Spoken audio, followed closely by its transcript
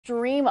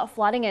Extreme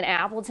flooding in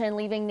Appleton,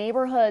 leaving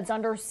neighborhoods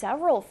under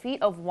several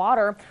feet of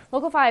water.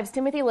 Local 5's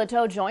Timothy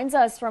Lateau joins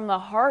us from the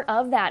heart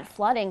of that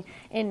flooding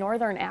in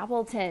northern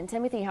Appleton.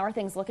 Timothy, how are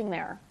things looking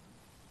there?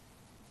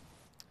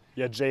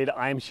 Yeah, Jade,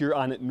 I'm here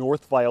on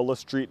North Viola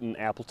Street in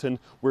Appleton,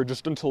 where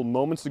just until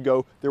moments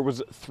ago, there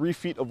was 3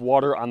 feet of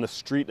water on the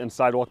street and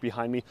sidewalk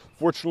behind me.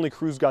 Fortunately,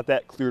 crews got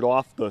that cleared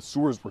off. The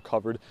sewers were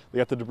covered. They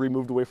got the debris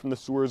moved away from the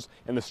sewers,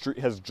 and the street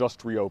has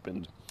just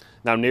reopened.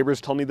 Now,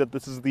 neighbors tell me that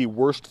this is the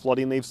worst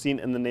flooding they've seen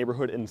in the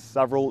neighborhood in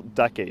several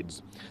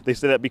decades. They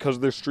say that because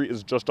their street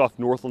is just off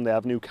Northland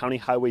Avenue, County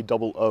Highway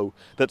 00,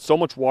 that so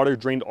much water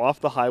drained off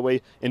the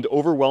highway and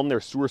overwhelmed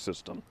their sewer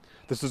system.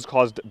 This has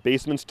caused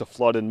basements to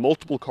flood and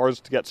multiple cars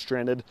to get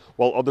stranded,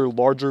 while other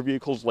larger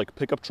vehicles like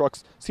pickup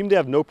trucks seem to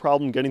have no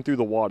problem getting through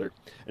the water.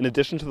 In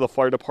addition to the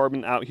fire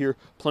department out here,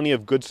 plenty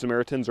of good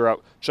Samaritans are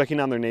out checking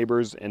on their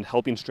neighbors and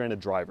helping stranded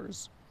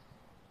drivers.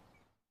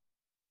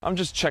 I'm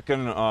just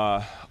checking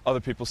other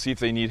people, see if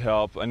they need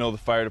help. I know the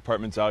fire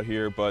department's out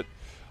here, but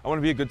I want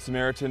to be a good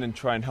Samaritan and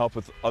try and help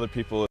with other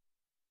people.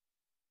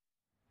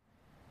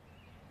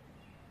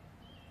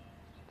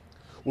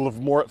 We'll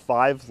have more at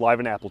 5 live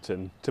in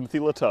Appleton. Timothy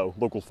Lateau,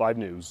 Local 5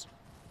 News.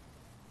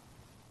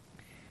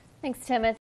 Thanks, Timothy.